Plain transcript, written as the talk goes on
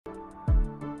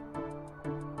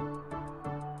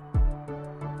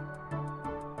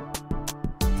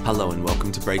Hello and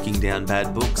welcome to Breaking Down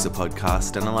Bad Books, a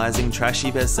podcast analysing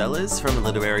trashy bestsellers from a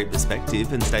literary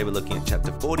perspective, and today we're looking at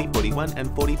chapter 40, 41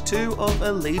 and 42 of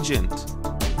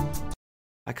Allegiant.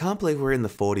 I can't believe we're in the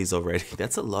 40s already.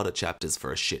 That's a lot of chapters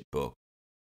for a shit book.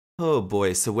 Oh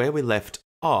boy, so where we left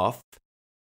off,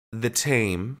 the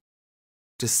team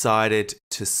decided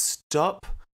to stop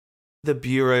the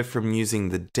Bureau from using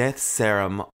the death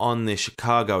serum on the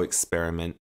Chicago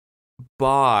experiment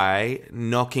by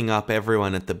knocking up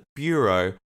everyone at the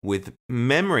Bureau with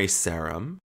memory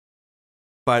serum,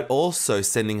 but also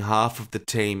sending half of the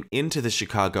team into the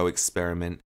Chicago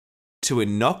experiment to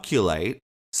inoculate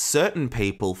certain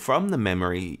people from the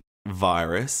memory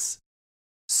virus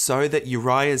so that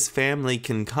Uriah's family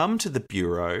can come to the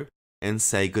Bureau and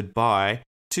say goodbye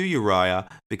to Uriah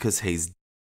because he's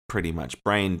pretty much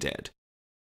brain dead.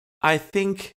 I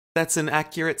think that's an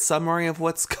accurate summary of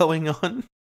what's going on.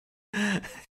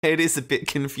 It is a bit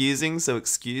confusing, so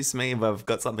excuse me if I've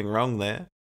got something wrong there.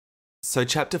 So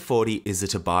chapter 40 is a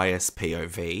Tobias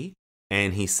POV,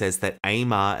 and he says that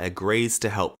Amar agrees to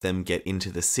help them get into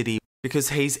the city because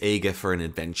he's eager for an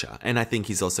adventure, and I think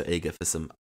he's also eager for some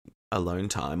alone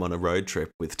time on a road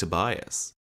trip with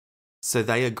Tobias. So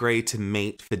they agree to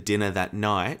meet for dinner that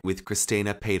night with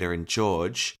Christina, Peter and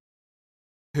George,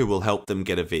 who will help them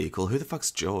get a vehicle. Who the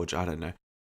fuck's George? I don't know.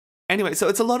 Anyway, so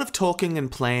it's a lot of talking and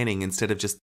planning instead of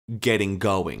just getting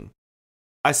going.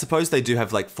 I suppose they do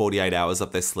have like 48 hours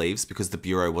up their sleeves because the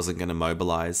Bureau wasn't going to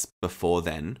mobilize before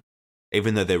then.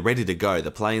 Even though they're ready to go, the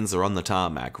planes are on the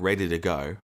tarmac, ready to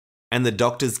go. And the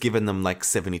doctor's given them like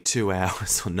 72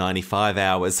 hours or 95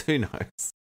 hours, who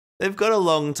knows. They've got a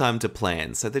long time to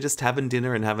plan, so they're just having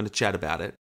dinner and having a chat about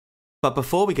it. But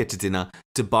before we get to dinner,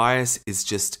 Tobias is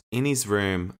just in his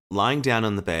room, lying down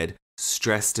on the bed,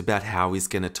 stressed about how he's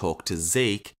going to talk to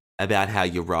Zeke about how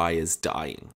Uriah's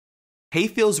dying. He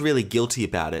feels really guilty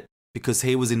about it because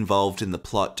he was involved in the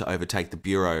plot to overtake the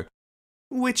Bureau,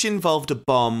 which involved a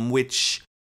bomb which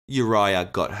Uriah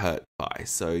got hurt by.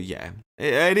 So yeah,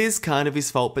 it is kind of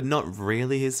his fault, but not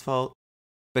really his fault.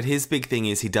 But his big thing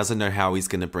is he doesn't know how he's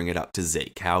going to bring it up to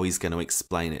Zeke, how he's going to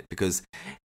explain it, because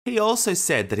he also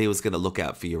said that he was going to look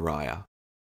out for Uriah.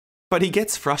 But he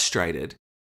gets frustrated.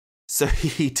 So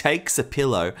he takes a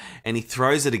pillow and he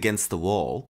throws it against the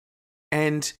wall,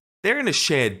 and they're in a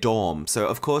shared dorm, so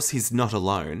of course he's not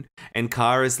alone. And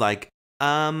Kara's like,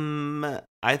 I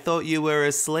thought you were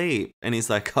asleep. And he's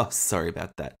like, oh, sorry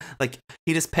about that. Like,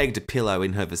 he just pegged a pillow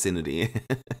in her vicinity.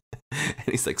 And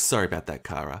he's like, sorry about that,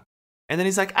 Kara. And then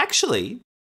he's like, actually,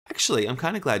 I'm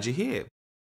kind of glad you're here.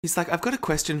 He's like, I've got a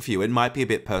question for you. It might be a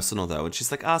bit personal though. And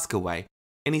she's like, ask away.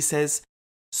 And he says,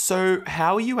 so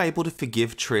how are you able to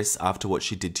forgive Triss after what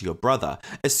she did to your brother?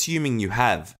 Assuming you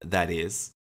have, that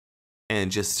is.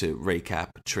 And just to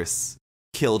recap, Triss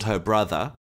killed her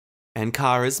brother. And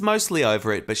Kara's mostly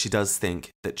over it, but she does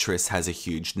think that Triss has a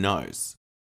huge nose.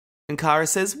 And Kara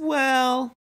says,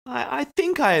 well, I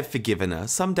think I have forgiven her.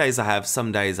 Some days I have,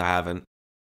 some days I haven't.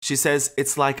 She says,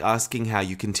 it's like asking how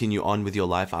you continue on with your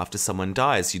life after someone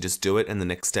dies. You just do it and the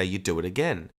next day you do it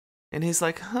again. And he's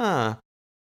like, huh.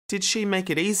 Did she make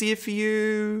it easier for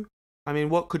you? I mean,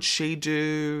 what could she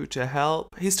do to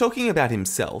help? He's talking about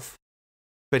himself,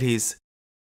 but he's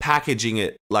packaging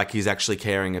it like he's actually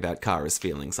caring about Kara's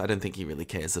feelings. I don't think he really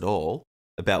cares at all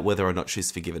about whether or not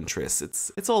she's forgiven Triss.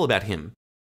 It's all about him.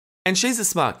 And she's a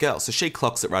smart girl, so she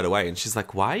clocks it right away. And she's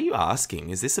like, why are you asking?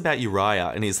 Is this about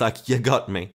Uriah? And he's like, you got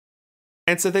me.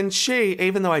 And so then she,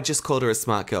 even though I just called her a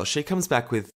smart girl, she comes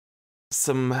back with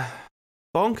some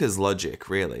bonkers logic,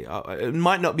 really. It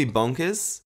might not be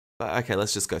bonkers, but okay,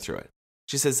 let's just go through it.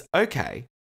 She says, okay,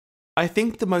 I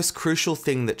think the most crucial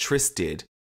thing that Triss did,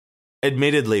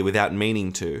 admittedly without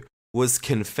meaning to, was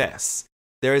confess.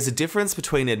 There is a difference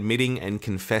between admitting and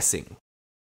confessing.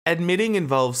 Admitting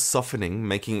involves softening,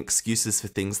 making excuses for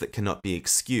things that cannot be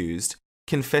excused.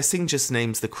 Confessing just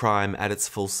names the crime at its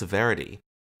full severity.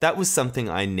 That was something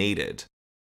I needed.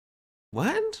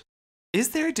 What?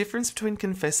 Is there a difference between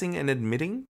confessing and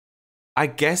admitting? I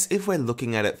guess if we're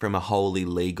looking at it from a wholly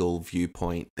legal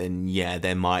viewpoint, then yeah,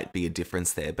 there might be a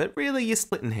difference there. But really, you're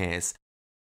splitting hairs.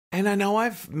 And I know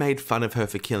I've made fun of her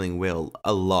for killing Will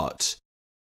a lot.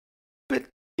 But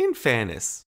in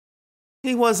fairness,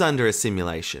 he was under a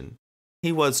simulation.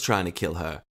 He was trying to kill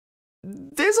her.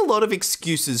 There's a lot of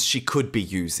excuses she could be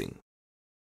using.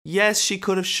 Yes, she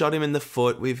could have shot him in the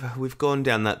foot. We've gone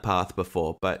down that path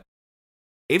before, but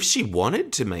if she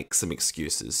wanted to make some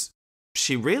excuses,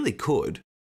 she really could.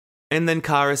 And then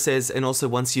Kara says, and also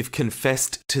once you've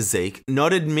confessed to Zeke,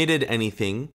 not admitted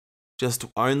anything, just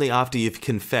only after you've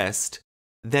confessed,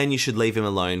 then you should leave him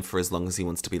alone for as long as he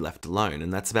wants to be left alone.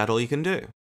 And that's about all you can do.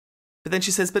 But then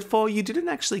she says, but For, you didn't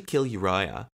actually kill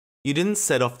Uriah. You didn't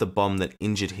set off the bomb that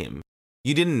injured him.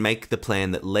 You didn't make the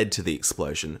plan that led to the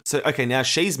explosion. So, okay, now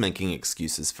she's making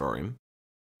excuses for him.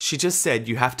 She just said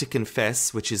you have to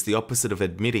confess, which is the opposite of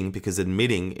admitting, because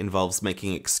admitting involves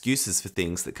making excuses for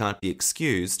things that can't be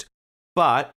excused.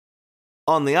 But,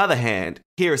 on the other hand,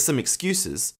 here are some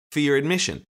excuses for your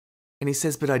admission. And he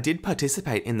says, but I did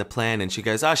participate in the plan. And she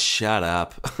goes, oh, shut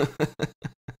up.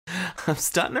 I'm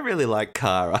starting to really like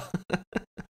Kara.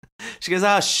 She goes,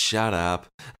 oh, shut up.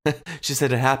 She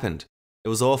said it happened. It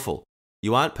was awful.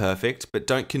 You aren't perfect, but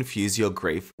don't confuse your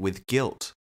grief with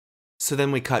guilt. So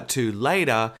then we cut to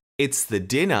later. It's the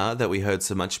dinner that we heard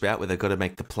so much about where they've got to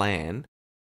make the plan.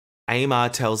 Amar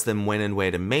tells them when and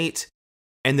where to meet.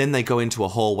 And then they go into a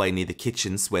hallway near the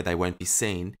kitchens where they won't be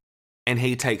seen. And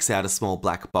he takes out a small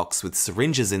black box with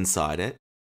syringes inside it.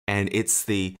 And it's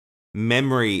the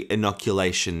memory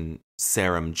inoculation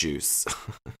serum juice.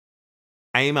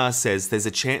 Amar says there's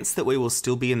a chance that we will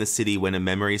still be in the city when a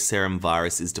memory serum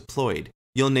virus is deployed.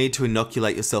 You'll need to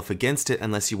inoculate yourself against it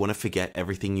unless you want to forget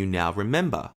everything you now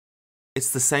remember.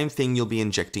 It's the same thing you'll be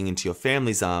injecting into your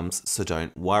family's arms, so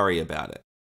don't worry about it.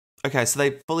 Okay, so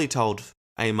they fully told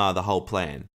Amar the whole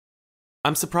plan.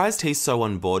 I'm surprised he's so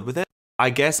on board with it. I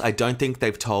guess I don't think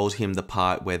they've told him the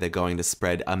part where they're going to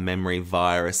spread a memory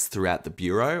virus throughout the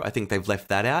Bureau. I think they've left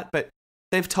that out, but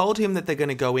they've told him that they're going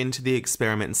to go into the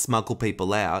experiment and smuggle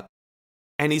people out.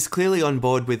 And he's clearly on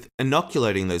board with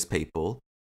inoculating those people.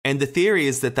 And the theory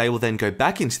is that they will then go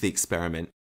back into the experiment.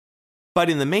 But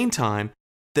in the meantime,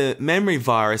 the memory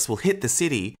virus will hit the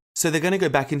city. So they're going to go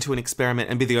back into an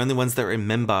experiment and be the only ones that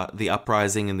remember the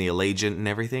uprising and the Allegiant and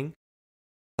everything.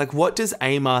 Like, what does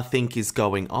Amar think is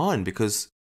going on? Because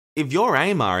if you're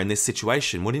Amar in this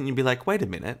situation, wouldn't you be like, wait a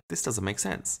minute, this doesn't make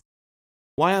sense.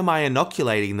 Why am I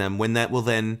inoculating them when that will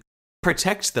then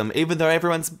protect them, even though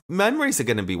everyone's memories are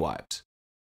going to be wiped?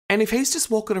 And if he's just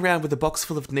walking around with a box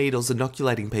full of needles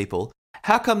inoculating people,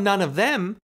 how come none of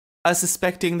them are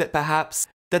suspecting that perhaps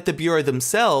that the Bureau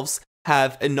themselves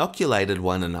have inoculated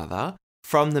one another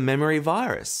from the memory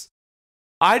virus?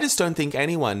 I just don't think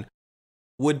anyone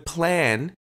would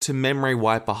plan to memory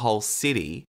wipe a whole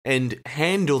city and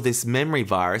handle this memory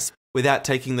virus without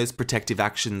taking those protective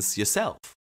actions yourself.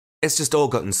 It's just all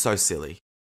gotten so silly.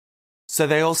 So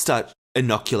they all start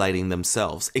inoculating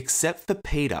themselves, except for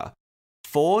Peter.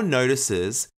 For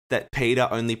notices that Peter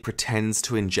only pretends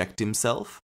to inject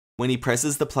himself. When he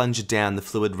presses the plunger down, the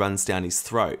fluid runs down his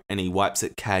throat and he wipes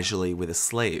it casually with a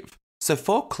sleeve. So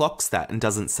For clocks that and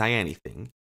doesn't say anything.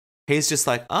 He's just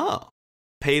like, oh,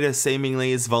 Peter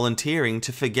seemingly is volunteering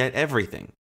to forget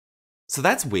everything. So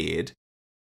that's weird.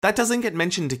 That doesn't get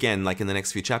mentioned again like in the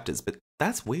next few chapters, but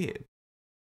that's weird.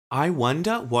 I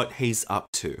wonder what he's up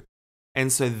to.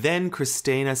 And so then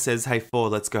Christina says, hey, For,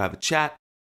 let's go have a chat.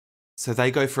 So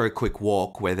they go for a quick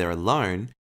walk where they're alone.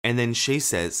 And then she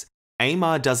says,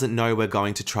 Amar doesn't know we're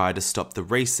going to try to stop the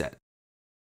reset.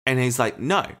 And he's like,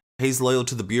 no, he's loyal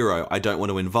to the Bureau. I don't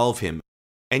want to involve him.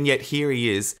 And yet here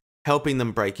he is, helping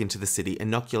them break into the city,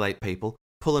 inoculate people,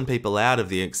 pulling people out of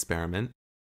the experiment.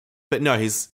 But no,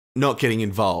 he's not getting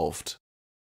involved.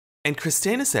 And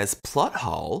Christina says, plot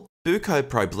hole, buco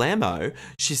problemo.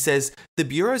 She says, the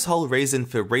Bureau's whole reason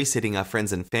for resetting our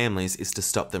friends and families is to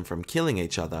stop them from killing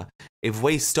each other. If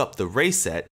we stop the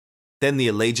reset, then the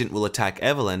Allegiant will attack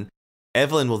Evelyn.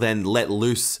 Evelyn will then let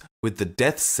loose with the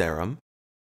death serum.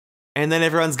 And then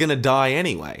everyone's going to die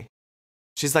anyway.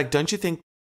 She's like, don't you think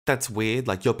that's weird?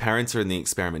 Like, your parents are in the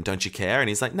experiment, don't you care? And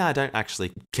he's like, no, I don't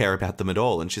actually care about them at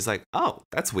all. And she's like, oh,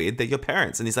 that's weird, they're your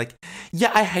parents. And he's like,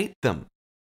 yeah, I hate them.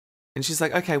 And she's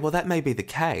like, okay, well, that may be the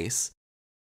case.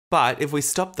 But if we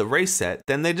stop the reset,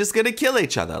 then they're just going to kill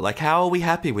each other. Like, how are we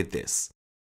happy with this?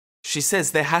 She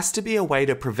says there has to be a way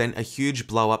to prevent a huge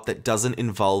blow up that doesn't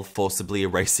involve forcibly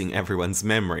erasing everyone's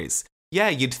memories. Yeah,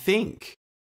 you'd think.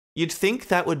 You'd think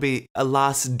that would be a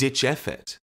last-ditch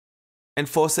effort. And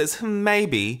For says,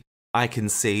 maybe, I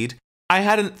concede. I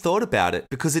hadn't thought about it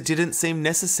because it didn't seem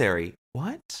necessary.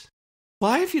 What?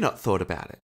 Why have you not thought about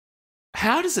it?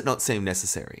 How does it not seem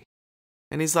necessary?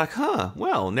 And he's like,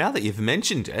 well, now that you've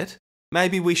mentioned it,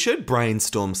 maybe we should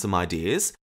brainstorm some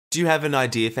ideas. Do you have an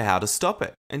idea for how to stop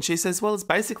it? And she says, well, it's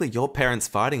basically your parents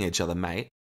fighting each other, mate.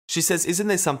 She says, isn't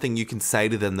there something you can say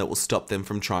to them that will stop them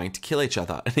from trying to kill each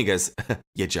other? And he goes,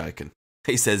 you're joking.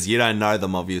 He says, you don't know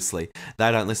them, obviously.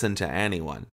 They don't listen to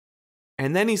anyone.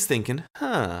 And then he's thinking,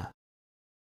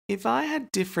 if I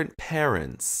had different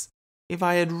parents, if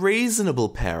I had reasonable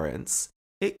parents,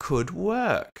 it could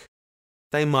work.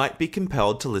 They might be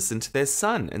compelled to listen to their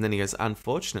son. And then he goes,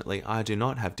 unfortunately, I do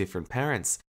not have different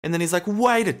parents. And then he's like,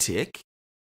 wait a tick.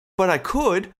 But I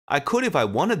could if I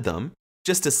wanted them,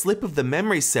 just a slip of the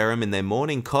memory serum in their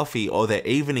morning coffee or their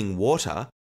evening water.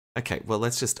 Okay, well,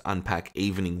 let's just unpack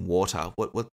evening water.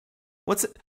 What's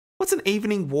an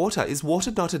evening water? Is water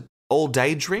not an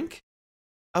all-day drink?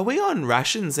 Are we on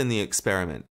rations in the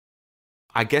experiment?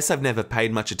 I guess I've never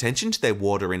paid much attention to their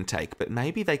water intake, but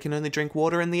maybe they can only drink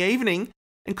water in the evening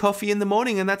and coffee in the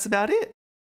morning, and that's about it.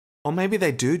 Or maybe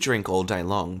they do drink all day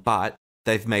long, but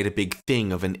they've made a big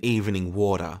thing of an evening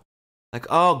water. Like,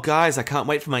 oh guys, I can't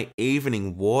wait for my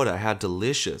evening water, how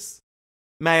delicious.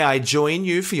 May I join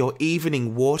you for your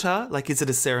evening water? Like, is it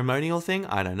a ceremonial thing?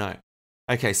 I don't know.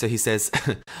 Okay, so he says,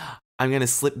 I'm going to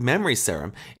slip memory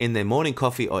serum in their morning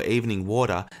coffee or evening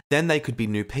water, then they could be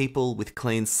new people with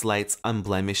clean slates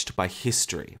unblemished by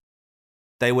history.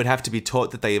 They would have to be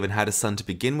taught that they even had a son to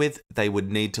begin with. They would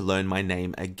need to learn my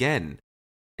name again.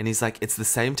 And he's like, it's the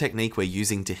same technique we're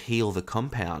using to heal the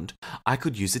compound. I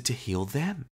could use it to heal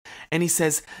them. And he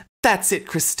says, that's it,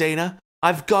 Christina.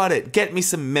 I've got it. Get me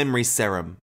some memory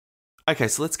serum. Okay,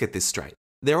 so let's get this straight.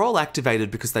 They're all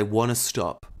activated because they want to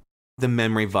stop the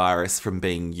memory virus from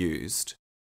being used.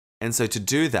 And so to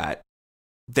do that,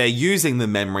 they're using the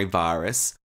memory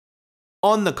virus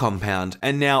on the compound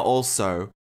and now also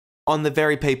on the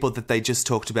very people that they just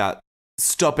talked about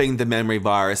stopping the memory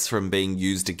virus from being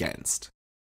used against.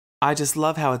 I just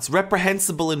love how it's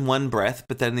reprehensible in one breath,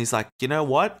 but then he's like, you know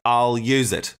what? I'll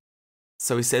use it.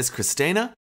 So he says,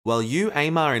 Christina, while you,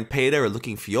 Amar, and Peter are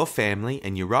looking for your family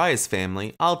and Uriah's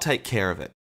family, I'll take care of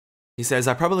it. He says,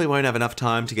 I probably won't have enough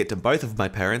time to get to both of my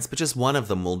parents, but just one of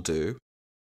them will do.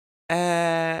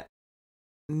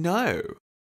 No.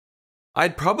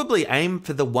 I'd probably aim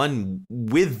for the one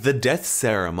with the death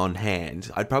serum on hand.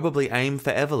 I'd probably aim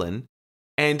for Evelyn.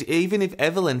 And even if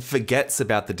Evelyn forgets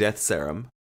about the death serum,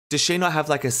 does she not have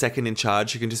like a second in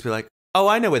charge who can just be like, oh,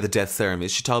 I know where the death serum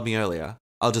is. She told me earlier.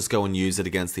 I'll just go and use it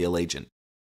against the Allegiant.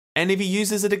 And if he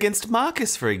uses it against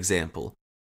Marcus, for example,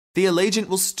 the Allegiant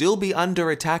will still be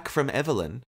under attack from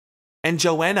Evelyn, and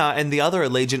Joanna and the other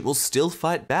Allegiant will still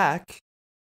fight back.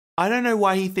 I don't know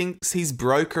why he thinks he's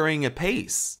brokering a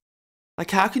peace.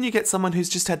 Like, how can you get someone who's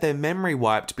just had their memory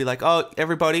wiped to be like, oh,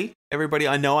 everybody,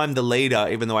 I know I'm the leader,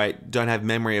 even though I don't have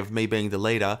memory of me being the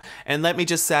leader, and let me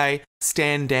just say,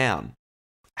 stand down.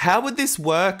 How would this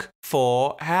work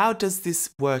how does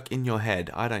this work in your head?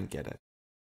 I don't get it.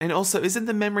 And also, isn't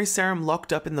the memory serum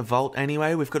locked up in the vault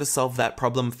anyway? We've got to solve that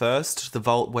problem first. The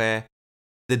vault where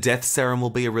the death serum will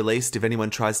be released if anyone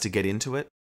tries to get into it.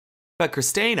 But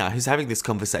Christina, who's having this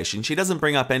conversation, she doesn't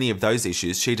bring up any of those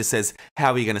issues. She just says,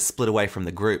 how are you going to split away from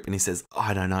the group? And he says, oh,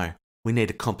 I don't know. We need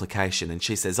a complication. And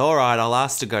she says, all right, I'll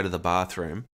ask to go to the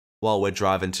bathroom while we're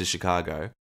driving to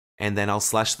Chicago. And then I'll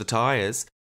slash the tires.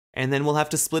 And then we'll have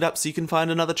to split up so you can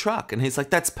find another truck. And he's like,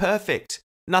 that's perfect.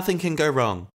 Nothing can go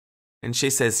wrong. And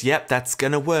she says, yep, that's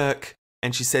going to work.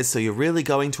 And she says, so you're really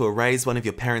going to erase one of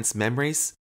your parents'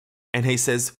 memories? And he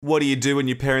says, what do you do when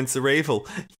your parents are evil?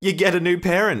 You get a new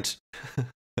parent.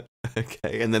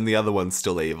 Okay, and then the other one's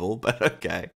still evil, but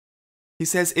okay. He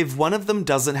says, if one of them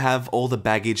doesn't have all the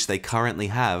baggage they currently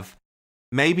have,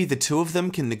 maybe the two of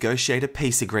them can negotiate a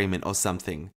peace agreement or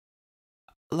something.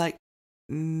 Like,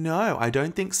 no, I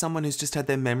don't think someone who's just had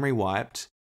their memory wiped,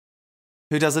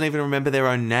 who doesn't even remember their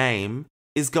own name,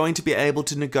 is going to be able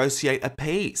to negotiate a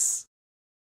peace.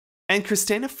 And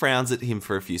Christina frowns at him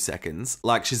for a few seconds,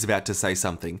 like she's about to say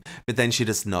something, but then she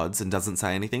just nods and doesn't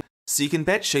say anything. So you can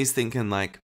bet she's thinking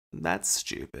like, that's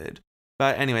stupid.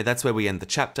 But anyway, that's where we end the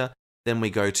chapter. Then we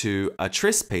go to a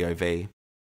Triss POV.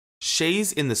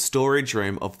 She's in the storage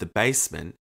room of the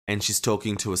basement and she's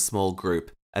talking to a small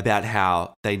group about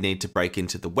how they need to break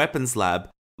into the weapons lab,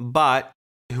 but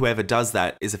whoever does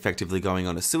that is effectively going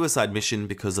on a suicide mission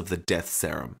because of the death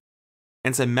serum.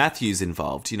 And so Matthew's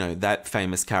involved, you know, that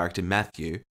famous character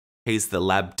Matthew. He's the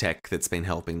lab tech that's been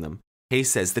helping them. He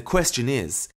says, the question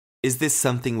is this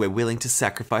something we're willing to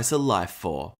sacrifice a life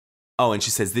for? Oh, and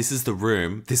she says, this is the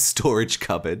room, this storage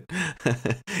cupboard,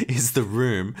 is the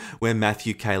room where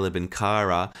Matthew, Caleb, and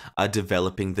Kara are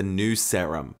developing the new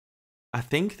serum. I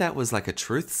think that was like a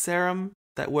truth serum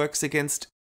that works against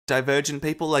divergent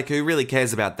people. Like, who really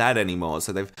cares about that anymore?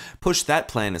 So they've pushed that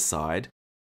plan aside.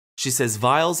 She says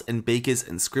vials and beakers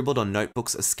and scribbled on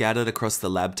notebooks are scattered across the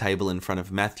lab table in front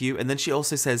of Matthew. And then she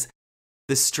also says,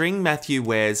 the string Matthew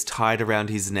wears tied around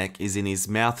his neck is in his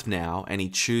mouth now and he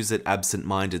chews it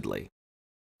absent-mindedly.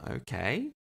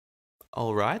 Okay.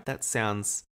 All right, that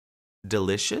sounds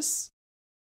delicious.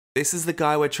 This is the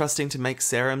guy we're trusting to make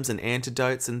serums and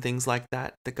antidotes and things like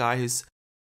that. The guy who's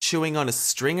chewing on a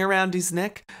string around his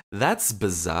neck? That's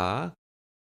bizarre.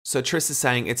 So Triss is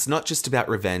saying it's not just about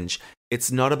revenge.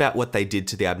 It's not about what they did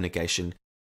to the abnegation.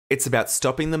 It's about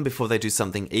stopping them before they do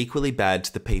something equally bad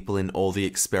to the people in all the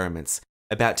experiments,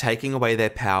 about taking away their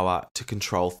power to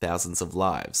control thousands of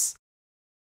lives.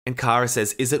 And Kara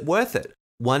says, is it worth it?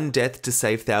 One death to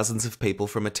save thousands of people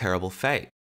from a terrible fate.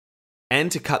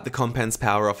 And to cut the compound's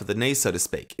power off of the knee, so to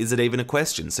speak. Is it even a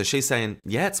question? So she's saying,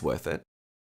 yeah, it's worth it.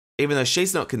 Even though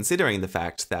she's not considering the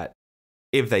fact that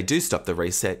if they do stop the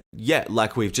reset, yeah,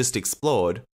 like we've just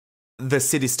explored, the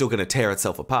city's still going to tear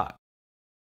itself apart.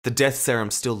 The death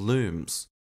serum still looms.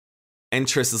 And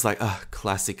Triss is like, oh,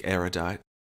 classic erudite.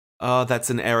 Oh, that's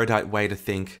an erudite way to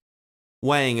think.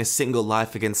 Weighing a single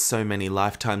life against so many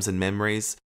lifetimes and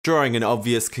memories, drawing an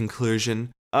obvious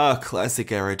conclusion. Oh,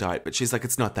 classic erudite. But she's like,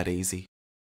 it's not that easy.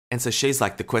 And so she's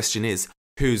like, the question is,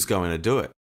 who's going to do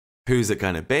it? Who's it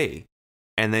going to be?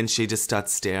 And then she just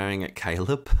starts staring at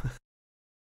Caleb.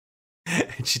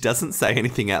 And she doesn't say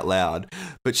anything out loud,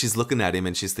 but she's looking at him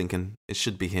and she's thinking, it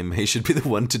should be him. He should be the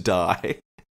one to die.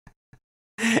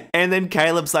 And then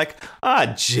Caleb's like,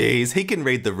 geez, he can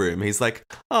read the room. He's like,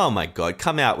 oh my God,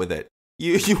 come out with it.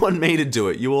 You want me to do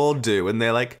it. You all do. And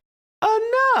they're like,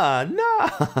 oh,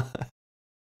 nah.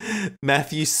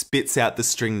 Matthew spits out the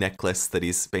string necklace that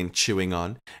he's been chewing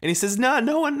on. And he says,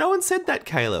 no one said that,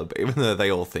 Caleb, even though they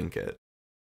all think it.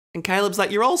 And Caleb's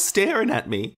like, you're all staring at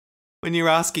me when you're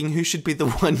asking who should be the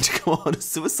one to go on a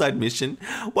suicide mission.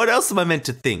 What else am I meant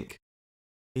to think?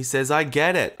 He says, I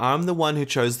get it. I'm the one who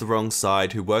chose the wrong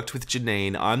side, who worked with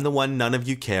Janine. I'm the one none of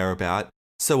you care about,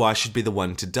 so I should be the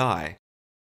one to die.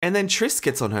 And then Triss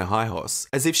gets on her high horse,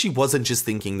 as if she wasn't just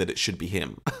thinking that it should be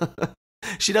him.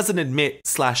 She doesn't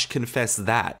admit/confess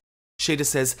that. She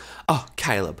just says, oh,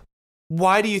 Caleb,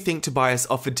 why do you think Tobias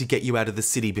offered to get you out of the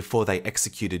city before they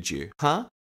executed you, huh?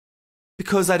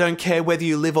 Because I don't care whether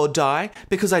you live or die?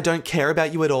 Because I don't care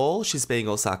about you at all? She's being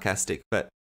all sarcastic, but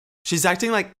she's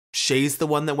acting like she's the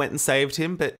one that went and saved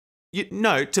him, but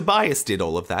no, Tobias did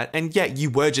all of that, and yet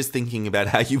you were just thinking about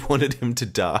how you wanted him to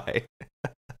die.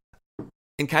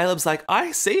 And Caleb's like,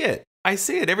 I see it.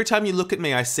 Every time you look at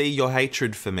me, I see your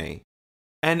hatred for me.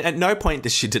 And at no point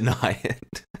does she deny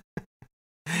it.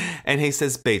 And he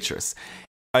says, Beatrice,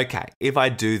 okay, if I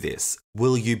do this,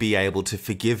 will you be able to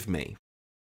forgive me?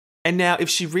 And now, if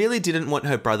she really didn't want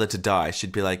her brother to die,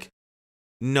 she'd be like,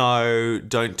 no,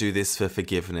 don't do this for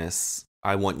forgiveness.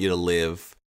 I want you to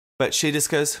live. But she just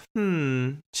goes,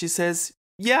 She says,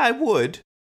 yeah, I would.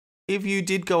 If you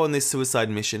did go on this suicide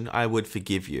mission, I would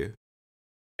forgive you.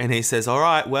 And he says, all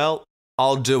right, well,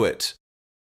 I'll do it.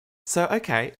 So,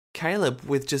 okay, Caleb,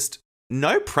 with just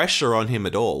no pressure on him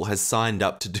at all, has signed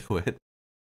up to do it.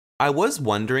 I was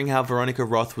wondering how Veronica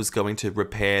Roth was going to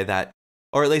repair that,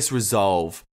 or at least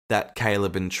resolve that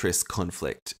Caleb and Triss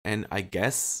conflict. And I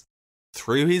guess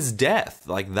through his death,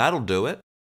 like that'll do it.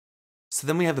 So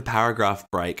then we have a paragraph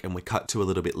break and we cut to a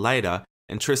little bit later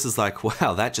and Triss is like,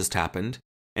 wow, that just happened.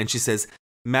 And she says,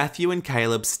 Matthew and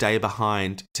Caleb stay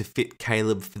behind to fit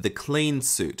Caleb for the clean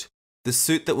suit. The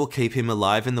suit that will keep him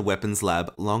alive in the weapons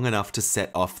lab long enough to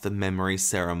set off the memory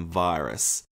serum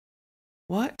virus.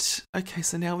 What? Okay,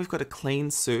 so now we've got a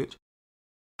clean suit.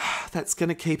 That's going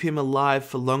to keep him alive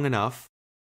for long enough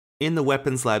in the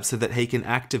weapons lab so that he can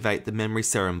activate the memory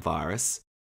serum virus.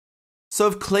 So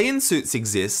if clean suits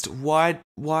exist, why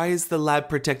is the lab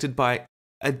protected by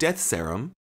a death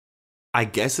serum? I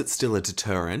guess it's still a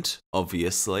deterrent,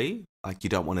 obviously. Like, you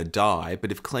don't want to die,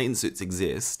 but if clean suits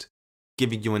exist,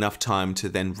 giving you enough time to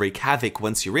then wreak havoc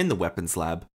once you're in the weapons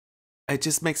lab, it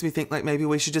just makes me think like maybe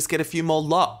we should just get a few more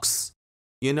locks.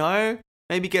 You know?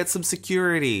 Maybe get some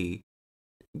security.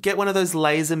 Get one of those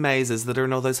laser mazes that are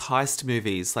in all those heist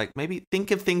movies. Like, maybe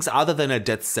think of things other than a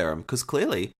death serum, because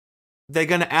clearly they're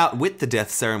going to outwit the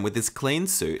death serum with this clean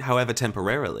suit, however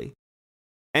temporarily.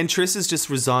 And Triss is just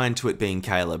resigned to it being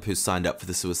Caleb who's signed up for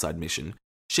the suicide mission.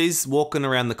 She's walking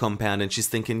around the compound and she's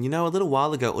thinking, you know, a little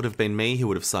while ago it would have been me who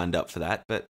would have signed up for that,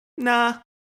 but nah,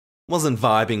 wasn't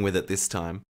vibing with it this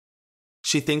time.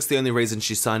 She thinks the only reason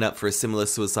she signed up for a similar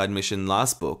suicide mission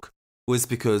last book was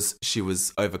because she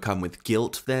was overcome with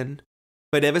guilt then.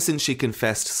 But ever since she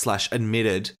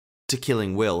confessed/admitted to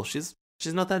killing Will, she's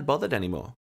not that bothered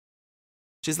anymore.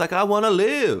 She's like, I want to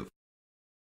live.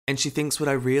 And she thinks, would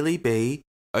I really be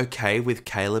okay with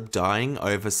Caleb dying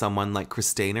over someone like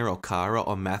Christina or Kara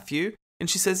or Matthew? And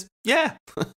she says, yeah.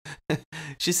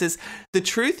 She says, the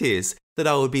truth is that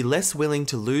I would be less willing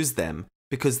to lose them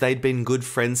because they'd been good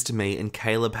friends to me and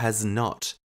Caleb has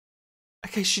not.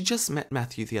 Okay, she just met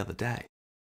Matthew the other day.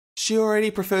 She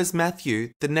already prefers Matthew,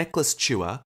 the necklace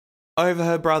chewer, over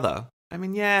her brother. I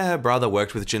mean, yeah, her brother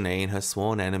worked with Janine, her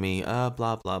sworn enemy,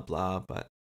 blah, blah, blah, but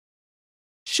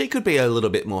she could be a little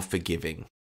bit more forgiving.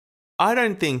 I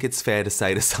don't think it's fair to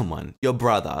say to someone, your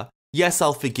brother, yes,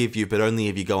 I'll forgive you, but only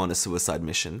if you go on a suicide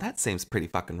mission. That seems pretty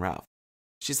fucking rough.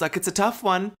 She's like, it's a tough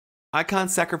one. I can't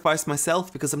sacrifice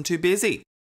myself because I'm too busy.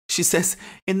 She says,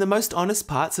 in the most honest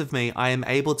parts of me, I am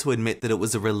able to admit that it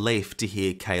was a relief to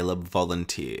hear Caleb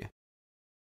volunteer.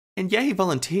 And yeah, he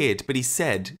volunteered, but he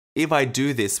said, if I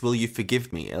do this, will you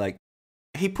forgive me? Like,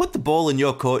 he put the ball in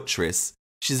your court, Triss.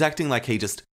 She's acting like he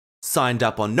just signed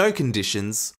up on no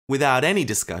conditions, without any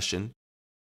discussion.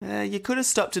 You could have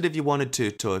stopped it if you wanted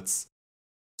to, Toots.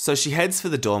 So she heads for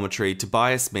the dormitory.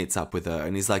 Tobias meets up with her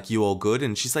and he's like, you all good?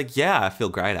 And she's like, yeah, I feel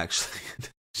great, actually.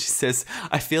 She says,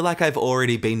 I feel like I've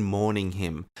already been mourning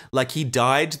him. Like he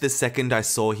died the second I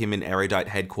saw him in Erudite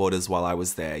headquarters while I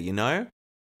was there, you know?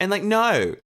 And like,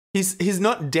 no, he's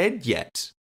not dead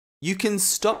yet. You can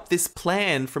stop this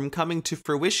plan from coming to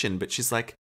fruition. But she's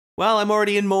like, well, I'm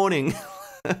already in mourning.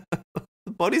 The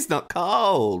body's not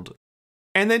cold.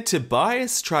 And then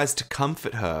Tobias tries to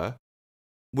comfort her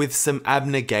with some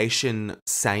abnegation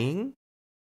saying.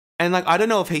 And like, I don't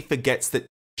know if he forgets that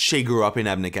she grew up in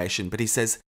abnegation, but he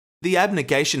says, the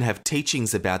abnegation have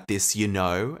teachings about this, you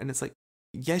know. And it's like,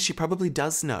 yeah, she probably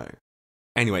does know.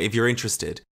 Anyway, if you're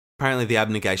interested, apparently the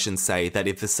abnegations say that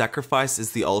if the sacrifice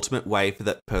is the ultimate way for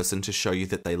that person to show you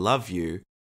that they love you,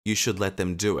 you should let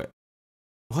them do it.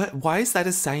 What? Why is that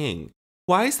a saying?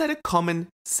 Why is that a common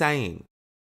saying?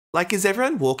 Like, is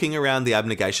everyone walking around the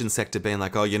abnegation sector being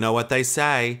like, oh, you know what they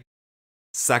say?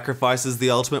 Sacrifice is the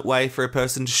ultimate way for a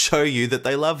person to show you that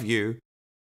they love you.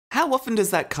 How often does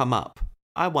that come up?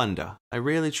 I wonder. I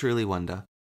really, truly wonder.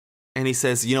 And he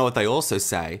says, you know what they also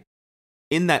say?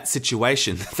 In that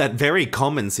situation, that very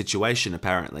common situation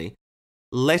apparently,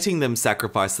 letting them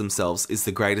sacrifice themselves is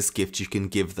the greatest gift you can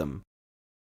give them.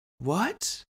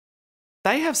 What?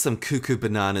 They have some cuckoo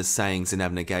bananas sayings in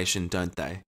abnegation, don't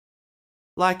they?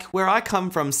 Like, where I come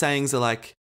from, sayings are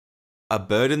like, a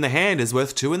bird in the hand is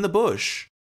worth two in the bush.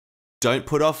 Don't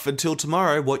put off until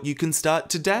tomorrow what you can start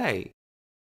today.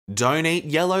 Don't eat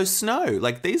yellow snow.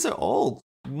 Like, these are all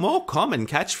more common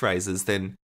catchphrases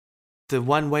than the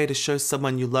one way to show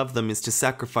someone you love them is to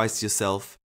sacrifice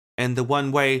yourself. And the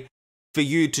one way for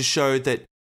you to show that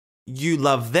you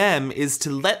love them is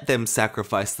to let them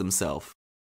sacrifice themselves.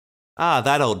 Ah,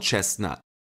 that old chestnut.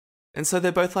 And so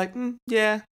they're both like,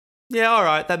 yeah, all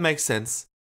right, that makes sense.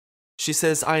 She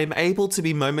says, I am able to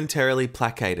be momentarily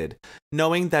placated,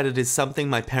 knowing that it is something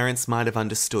my parents might have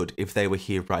understood if they were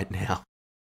here right now.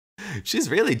 She's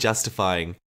really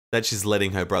justifying that she's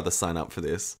letting her brother sign up for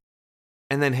this.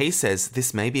 And then he says,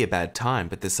 this may be a bad time,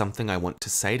 but there's something I want to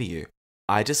say to you.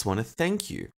 I just want to thank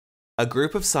you. A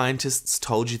group of scientists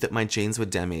told you that my genes were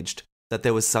damaged, that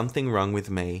there was something wrong with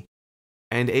me.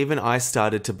 And even I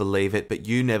started to believe it, but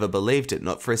you never believed it,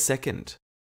 not for a second.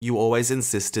 You always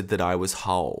insisted that I was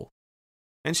whole.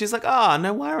 And she's like,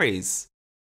 no worries.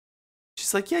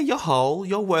 She's like, yeah, you're whole,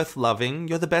 you're worth loving,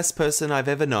 you're the best person I've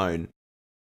ever known.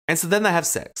 And so then they have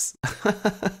sex.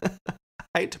 I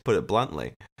hate to put it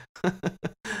bluntly.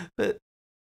 But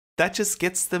that just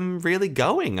gets them really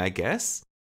going, I guess.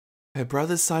 Her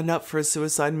brother signed up for a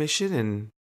suicide mission and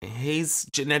he's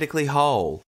genetically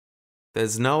whole.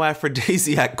 There's no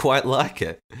aphrodisiac quite like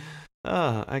it.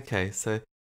 Oh, okay, so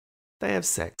they have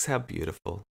sex. How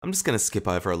beautiful. I'm just going to skip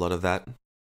over a lot of that.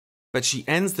 But she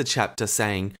ends the chapter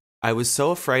saying, I was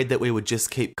so afraid that we would just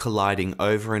keep colliding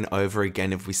over and over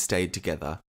again if we stayed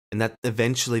together, and that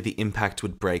eventually the impact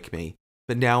would break me.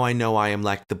 But now I know I am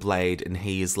like the blade and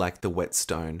he is like the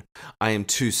whetstone. I am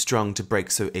too strong to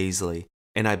break so easily,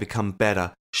 and I become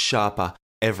better, sharper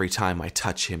every time I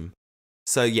touch him.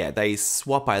 So yeah, they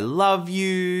swap I love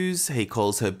yous. He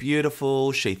calls her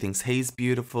beautiful. She thinks he's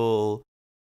beautiful.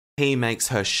 He makes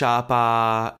her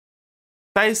sharper.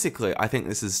 Basically, I think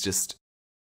this is just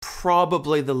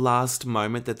probably the last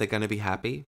moment that they're going to be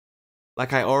happy.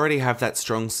 Like, I already have that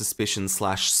strong suspicion /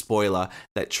 spoiler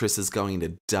that Triss is going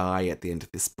to die at the end of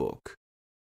this book.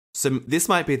 So this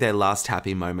might be their last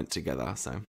happy moment together,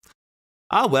 so.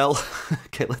 Well.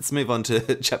 Okay, let's move on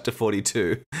to chapter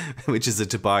 42, which is a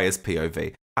Tobias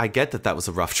POV. I get that was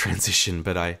a rough transition,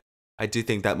 but I do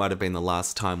think that might have been the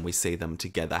last time we see them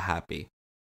together happy.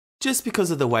 Just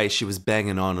because of the way she was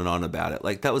banging on and on about it.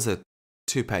 Like, that was a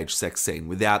 2-page sex scene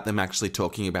without them actually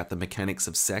talking about the mechanics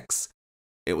of sex.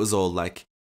 It was all like,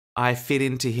 I fit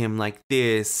into him like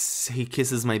this. He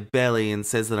kisses my belly and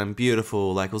says that I'm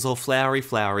beautiful. Like, it was all flowery,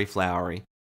 flowery, flowery.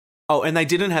 Oh, and they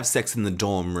didn't have sex in the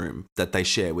dorm room that they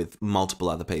share with multiple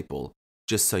other people.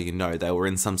 Just so you know, they were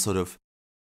in some sort of...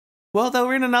 Well, they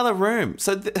were in another room.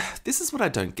 So this is what I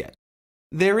don't get.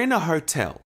 They're in a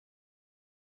hotel.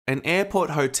 An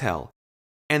airport hotel.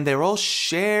 And they're all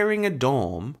sharing a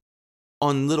dorm.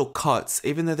 on little cots,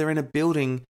 even though they're in a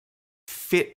building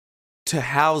fit to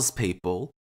house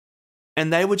people.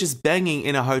 And they were just banging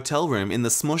in a hotel room, in the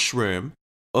smush room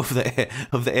of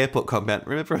the airport compound.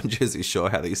 Remember on Jersey Shore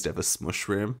how they used to have a smush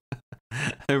room?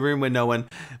 A room where no one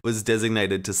was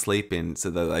designated to sleep in, so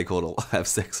that they could all have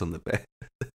sex on the bed.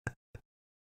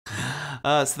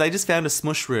 So they just found a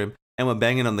smush room and were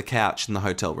banging on the couch in the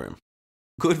hotel room.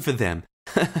 Good for them.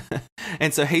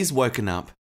 And so he's woken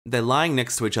up. They're lying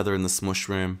next to each other in the smush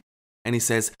room. And he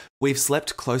says, "We've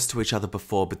slept close to each other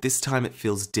before, but this time it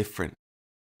feels different.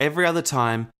 Every other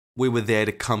time, we were there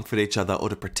to comfort each other or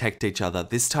to protect each other.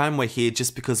 This time we're here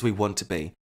just because we want to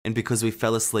be, and because we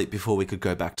fell asleep before we could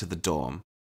go back to the dorm."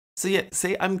 So yeah,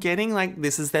 see, I'm getting like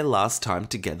this is their last time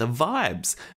together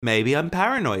vibes. Maybe I'm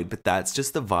paranoid, but that's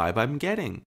just the vibe I'm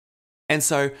getting. And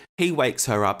so he wakes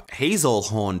her up. He's all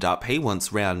horned up. He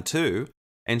wants round two.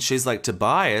 And she's like,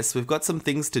 "Tobias, we've got some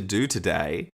things to do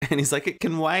today." And he's like, "It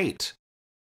can wait."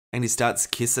 And he starts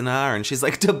kissing her and she's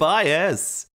like,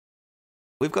 "Tobias,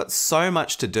 we've got so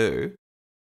much to do.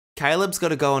 Caleb's got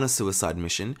to go on a suicide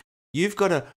mission. You've got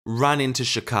to run into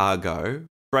Chicago,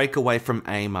 break away from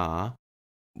Amar,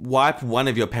 wipe one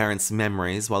of your parents'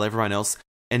 memories while everyone else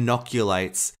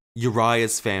inoculates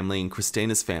Uriah's family and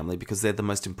Christina's family because they're the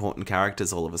most important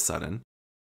characters all of a sudden.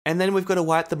 And then we've got to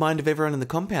wipe the mind of everyone in the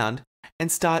compound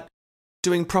and start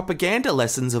doing propaganda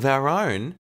lessons of our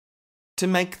own to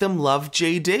make them love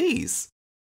GDs."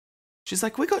 She's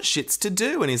like, "We got shits to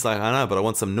do." And he's like, "I know, but I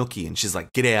want some nookie." And she's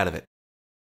like, "Get out of it."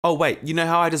 Oh, wait, you know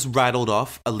how I just rattled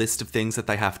off a list of things that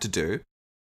they have to do?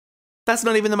 That's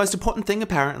not even the most important thing,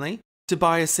 apparently.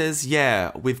 Tobias says,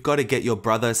 "Yeah, we've got to get your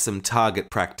brother some target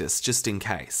practice, just in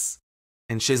case."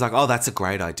 And she's like, "Oh, that's a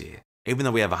great idea. Even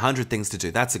though we have 100 things to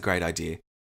do, that's a great idea.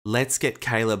 Let's get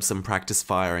Caleb some practice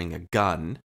firing a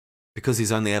gun, because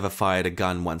he's only ever fired a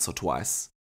gun once or twice."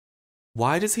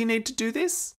 Why does he need to do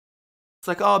this? It's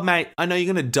like, "Oh, mate, I know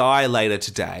you're going to die later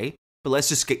today, but let's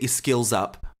just get your skills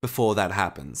up before that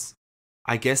happens."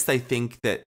 I guess they think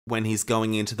that when he's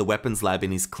going into the weapons lab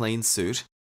in his clean suit,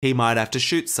 he might have to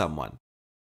shoot someone.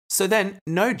 So then,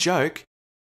 no joke,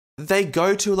 they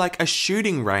go to like a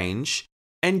shooting range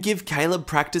and give Caleb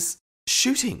practice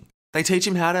shooting. They teach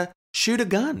him how to shoot a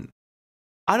gun.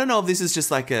 I don't know if this is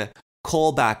just like a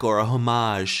callback or a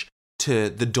homage to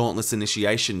the Dauntless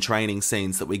initiation training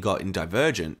scenes that we got in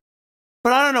Divergent,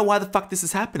 but I don't know why the fuck this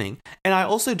is happening. And I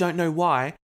also don't know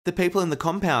why the people in the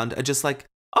compound are just like,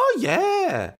 "Oh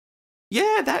yeah,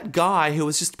 that guy who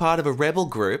was just part of a rebel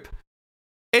group.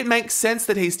 It makes sense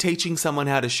that he's teaching someone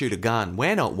how to shoot a gun.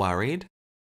 We're not worried."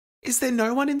 Is there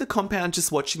no one in the compound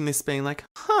just watching this being like,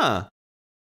 "Huh,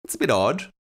 that's a bit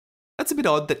odd. That's a bit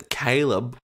odd that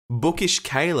Caleb, bookish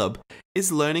Caleb,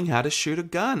 is learning how to shoot a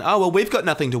gun. Oh, well, we've got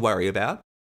nothing to worry about."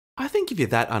 I think if you're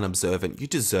that unobservant, you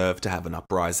deserve to have an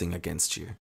uprising against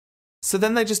you. So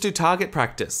then they just do target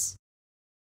practice.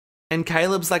 And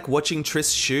Caleb's like watching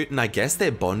Triss shoot, and I guess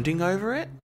they're bonding over it.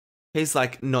 He's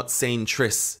like not seen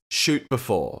Triss shoot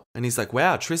before. And he's like,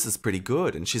 "Wow, Triss is pretty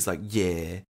good." And she's like,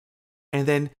 "Yeah." And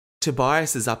then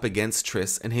Tobias is up against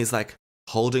Triss and he's like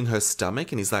holding her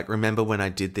stomach and he's like, "Remember when I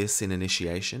did this in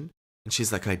initiation?" And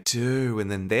she's like, "I do."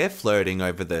 And then they're flirting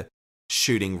over the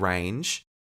shooting range.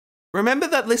 Remember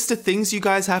that list of things you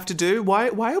guys have to do? Why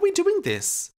are we doing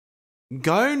this?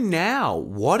 Go now.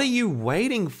 What are you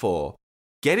waiting for?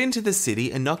 Get into the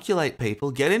city, inoculate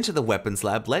people, get into the weapons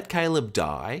lab, let Caleb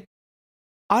die.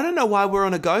 I don't know why we're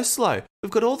on a go slow.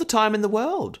 We've got all the time in the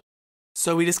world.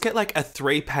 So we just get like a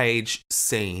 3-page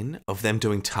scene of them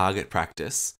doing target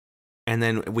practice. And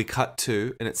then we cut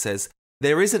to, and it says,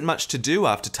 "There isn't much to do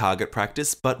after target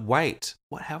practice, but wait."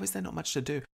 What? How is there not much to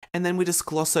do? And then we just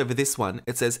gloss over this one.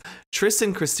 It says, "Triss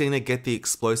and Christina get the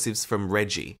explosives from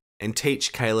Reggie and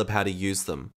teach Caleb how to use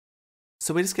them."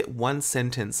 So we just get one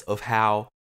sentence of how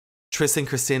Triss and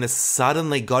Christina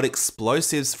suddenly got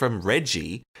explosives from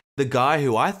Reggie, the guy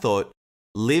who I thought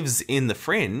lives in the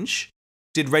Fringe.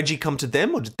 Did Reggie come to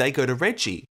them or did they go to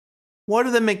Reggie? What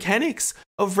are the mechanics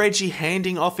of Reggie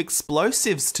handing off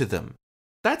explosives to them?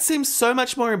 That seems so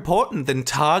much more important than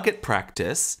target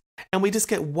practice. And we just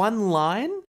get one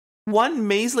line, one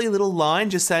measly little line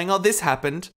just saying, "Oh, this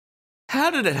happened." How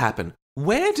did it happen?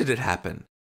 Where did it happen?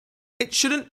 It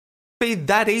shouldn't be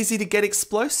that easy to get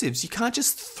explosives. You can't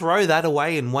just throw that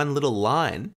away in one little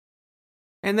line.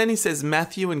 And then he says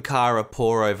Matthew and Kara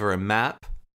pore over a map,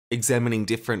 examining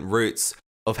different routes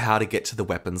of how to get to the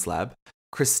weapons lab.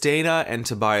 Christina and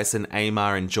Tobias and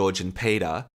Amar and George and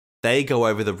Peter, they go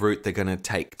over the route they're going to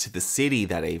take to the city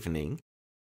that evening.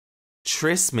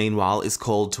 Triss, meanwhile, is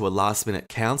called to a last-minute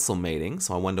council meeting,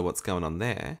 so I wonder what's going on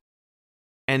there.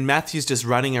 And Matthew's just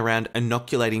running around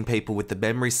inoculating people with the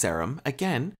memory serum.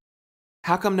 Again,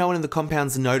 how come no one in the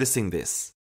compound's noticing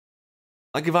this?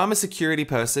 Like, if I'm a security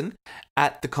person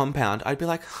at the compound, I'd be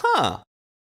like,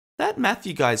 that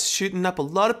Matthew guy's shooting up a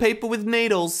lot of people with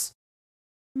needles.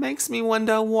 Makes me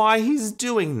wonder why he's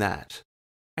doing that.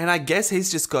 And I guess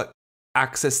he's just got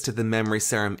access to the memory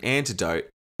serum antidote,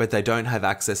 but they don't have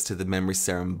access to the memory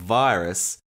serum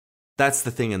virus. That's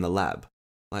the thing in the lab.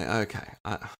 Like, okay.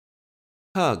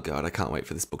 Oh God, I can't wait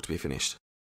for this book to be finished.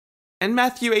 And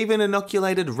Matthew even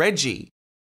inoculated Reggie.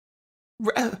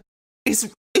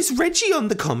 Is Reggie on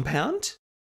the compound?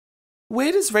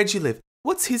 Where does Reggie live?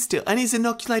 What's his deal? And he's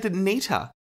inoculated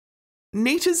Nita.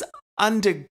 Nita's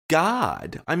under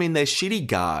guard. I mean, they're shitty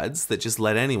guards that just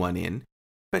let anyone in.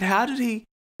 But how did he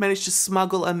manage to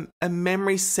smuggle a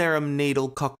memory serum needle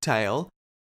cocktail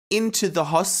into the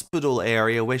hospital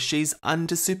area where she's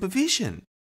under supervision?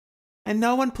 And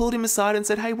no one pulled him aside and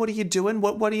said, hey, what are you doing?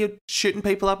 What are you shooting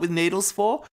people up with needles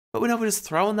for? But we're just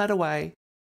throwing that away.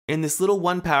 In this little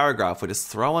one paragraph, we're just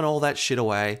throwing all that shit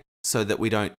away so that we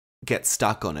don't get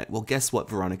stuck on it. Well, guess what,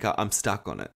 Veronica? I'm stuck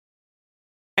on it.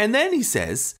 And then he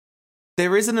says,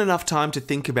 there isn't enough time to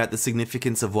think about the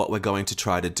significance of what we're going to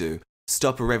try to do.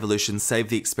 Stop a revolution, save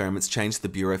the experiments, change the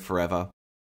Bureau forever.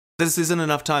 This isn't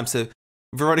enough time, so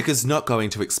Veronica's not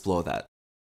going to explore that.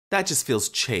 That just feels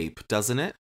cheap, doesn't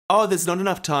it? Oh, there's not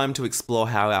enough time to explore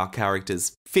how our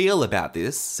characters feel about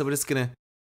this, so we're just going to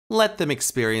let them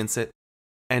experience it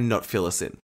and not fill us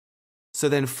in. So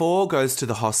then 4 goes to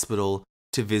the hospital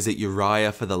to visit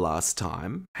Uriah for the last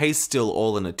time. He's still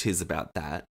all in a tiz about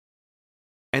that.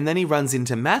 And then he runs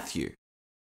into Matthew.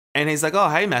 And he's like, oh,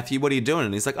 hey, Matthew, what are you doing?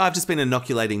 And he's like, oh, I've just been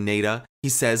inoculating Nita, he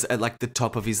says at like the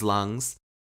top of his lungs.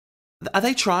 Are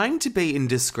they trying to be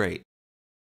indiscreet?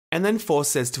 And then 4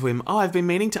 says to him, oh, I've been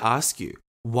meaning to ask you,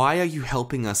 why are you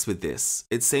helping us with this?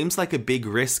 It seems like a big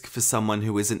risk for someone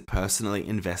who isn't personally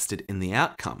invested in the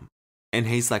outcome. And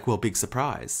he's like, well, big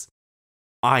surprise.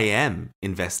 I am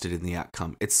invested in the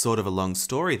outcome. It's sort of a long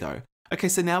story though. Okay,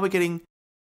 so now we're getting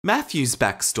Matthew's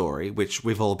backstory, which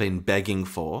we've all been begging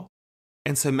for.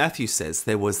 And so Matthew says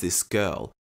there was this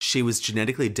girl. She was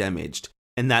genetically damaged,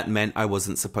 and that meant I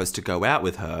wasn't supposed to go out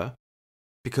with her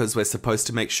because we're supposed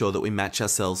to make sure that we match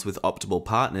ourselves with optimal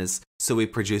partners so we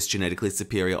produce genetically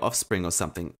superior offspring or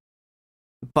something.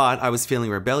 But I was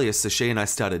feeling rebellious, so she and I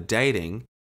started dating.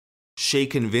 She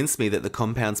convinced me that the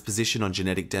compound's position on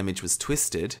genetic damage was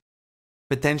twisted.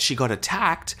 But then she got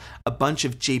attacked. A bunch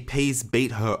of GPs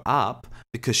beat her up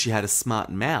because she had a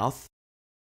smart mouth.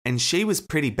 And she was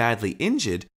pretty badly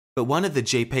injured, but one of the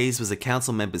GPs was a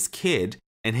council member's kid,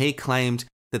 and he claimed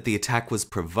that the attack was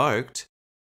provoked.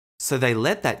 So they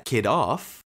let that kid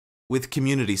off with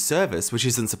community service, which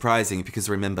isn't surprising because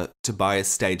remember, Tobias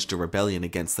staged a rebellion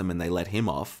against them and they let him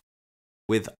off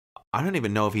with, I don't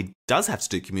even know if he does have to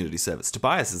do community service.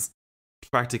 Tobias is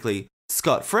practically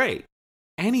scot-free.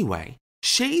 Anyway,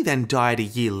 she then died a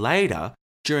year later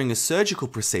during a surgical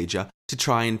procedure to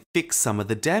try and fix some of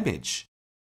the damage.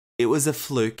 It was a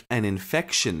fluke, an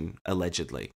infection,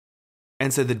 allegedly.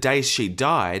 And so the day she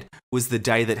died was the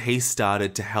day that he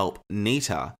started to help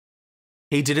Nita.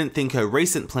 He didn't think her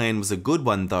recent plan was a good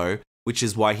one though, which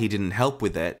is why he didn't help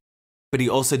with it, but he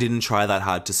also didn't try that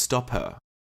hard to stop her.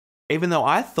 Even though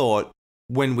I thought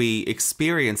when we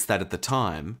experienced that at the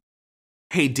time,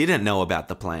 he didn't know about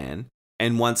the plan,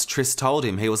 and once Triss told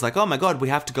him, he was like, oh my God, we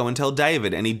have to go and tell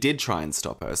David, and he did try and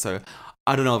stop her. So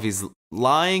I don't know if he's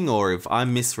lying or if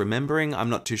I'm misremembering, I'm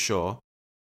not too sure.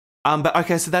 But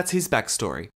okay, so that's his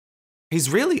backstory.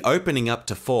 He's really opening up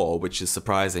to 4, which is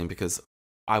surprising because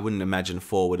I wouldn't imagine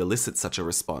 4 would elicit such a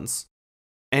response.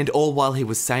 And all while he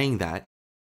was saying that,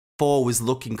 4 was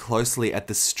looking closely at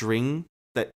the string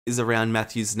that is around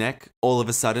Matthew's neck all of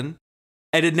a sudden.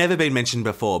 It had never been mentioned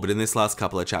before, but in this last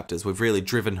couple of chapters, we've really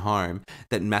driven home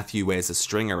that Matthew wears a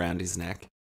string around his neck.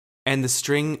 And the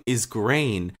string is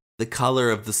green, the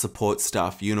colour of the support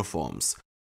staff uniforms.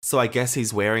 So I guess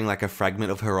he's wearing like a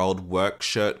fragment of her old work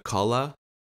shirt collar.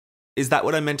 Is that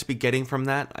what I'm meant to be getting from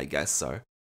that? I guess so.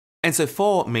 And so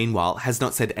 4, meanwhile, has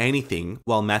not said anything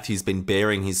while Matthew's been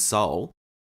bearing his soul.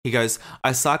 He goes,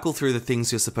 I cycle through the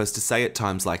things you're supposed to say at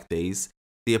times like these,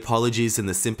 the apologies and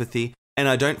the sympathy, and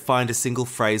I don't find a single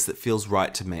phrase that feels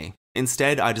right to me.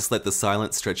 Instead, I just let the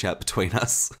silence stretch out between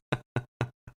us.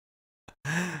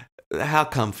 How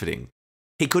comforting.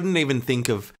 He couldn't even think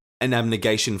of an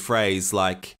abnegation phrase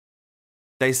like,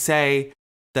 they say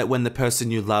that when the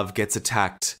person you love gets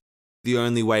attacked, the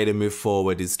only way to move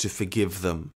forward is to forgive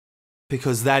them.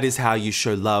 Because that is how you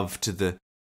show love to the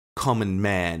common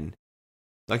man.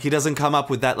 Like he doesn't come up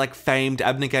with that like famed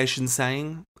abnegation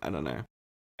saying. I don't know.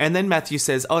 And then Matthew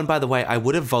says, oh, and by the way, I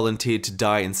would have volunteered to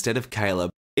die instead of Caleb,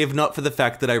 if not for the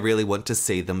fact that I really want to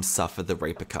see them suffer the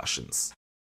repercussions.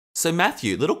 So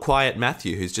Matthew, little quiet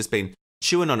Matthew, who's just been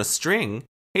chewing on a string,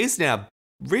 he's now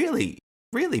really,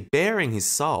 really baring his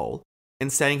soul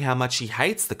and saying how much he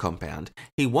hates the compound.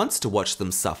 He wants to watch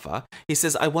them suffer. He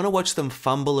says, I want to watch them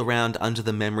fumble around under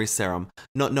the memory serum,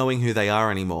 not knowing who they are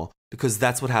anymore, because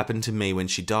that's what happened to me when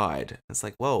she died. It's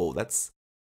like, whoa, that's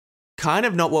kind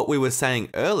of not what we were saying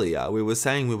earlier. We were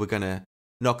saying we were going to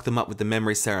knock them up with the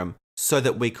memory serum so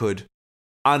that we could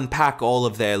unpack all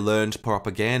of their learned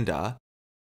propaganda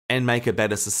and make a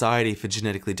better society for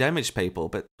genetically damaged people.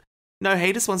 But no,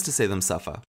 he just wants to see them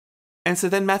suffer. And so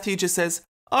then Matthew just says,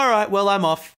 all right, well, I'm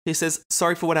off. He says,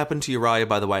 sorry for what happened to Uriah,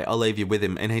 by the way. I'll leave you with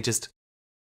him. And he just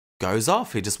goes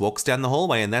off. He just walks down the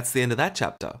hallway, and that's the end of that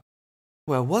chapter.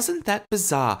 Well, wasn't that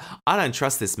bizarre? I don't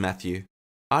trust this Matthew.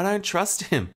 I don't trust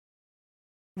him.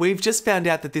 We've just found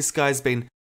out that this guy's been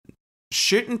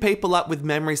shooting people up with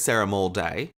memory serum all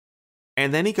day,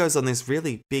 and then he goes on this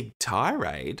really big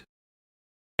tirade,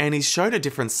 and he's shown a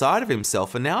different side of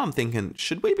himself, and now I'm thinking,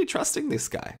 should we be trusting this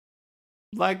guy?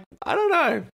 Like, I don't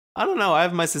know. I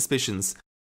have my suspicions.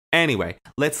 Anyway,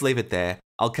 let's leave it there.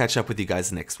 I'll catch up with you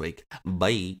guys next week.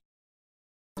 Bye.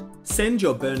 Send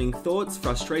your burning thoughts,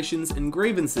 frustrations, and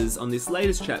grievances on this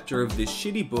latest chapter of this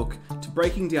shitty book to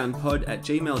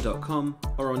breakingdownpod@gmail.com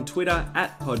or on Twitter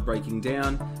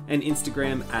 @podbreakingdown and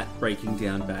Instagram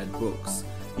 @breakingdownbadbooks.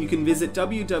 You can visit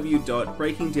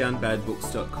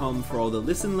www.breakingdownbadbooks.com for all the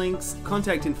listen links,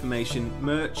 contact information,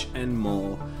 merch, and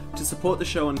more. To support the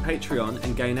show on Patreon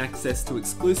and gain access to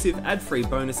exclusive ad-free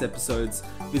bonus episodes,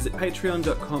 visit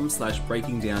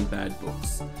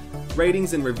patreon.com/breakingdownbadbooks.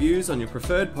 Ratings and reviews on your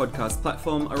preferred podcast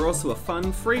platform are also a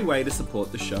fun, free way to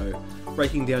support the show.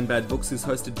 Breaking Down Bad Books is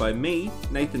hosted by me,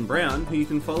 Nathan Brown, who you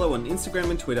can follow on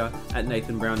Instagram and Twitter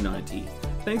 @NathanBrown90.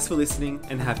 Thanks for listening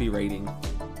and happy reading.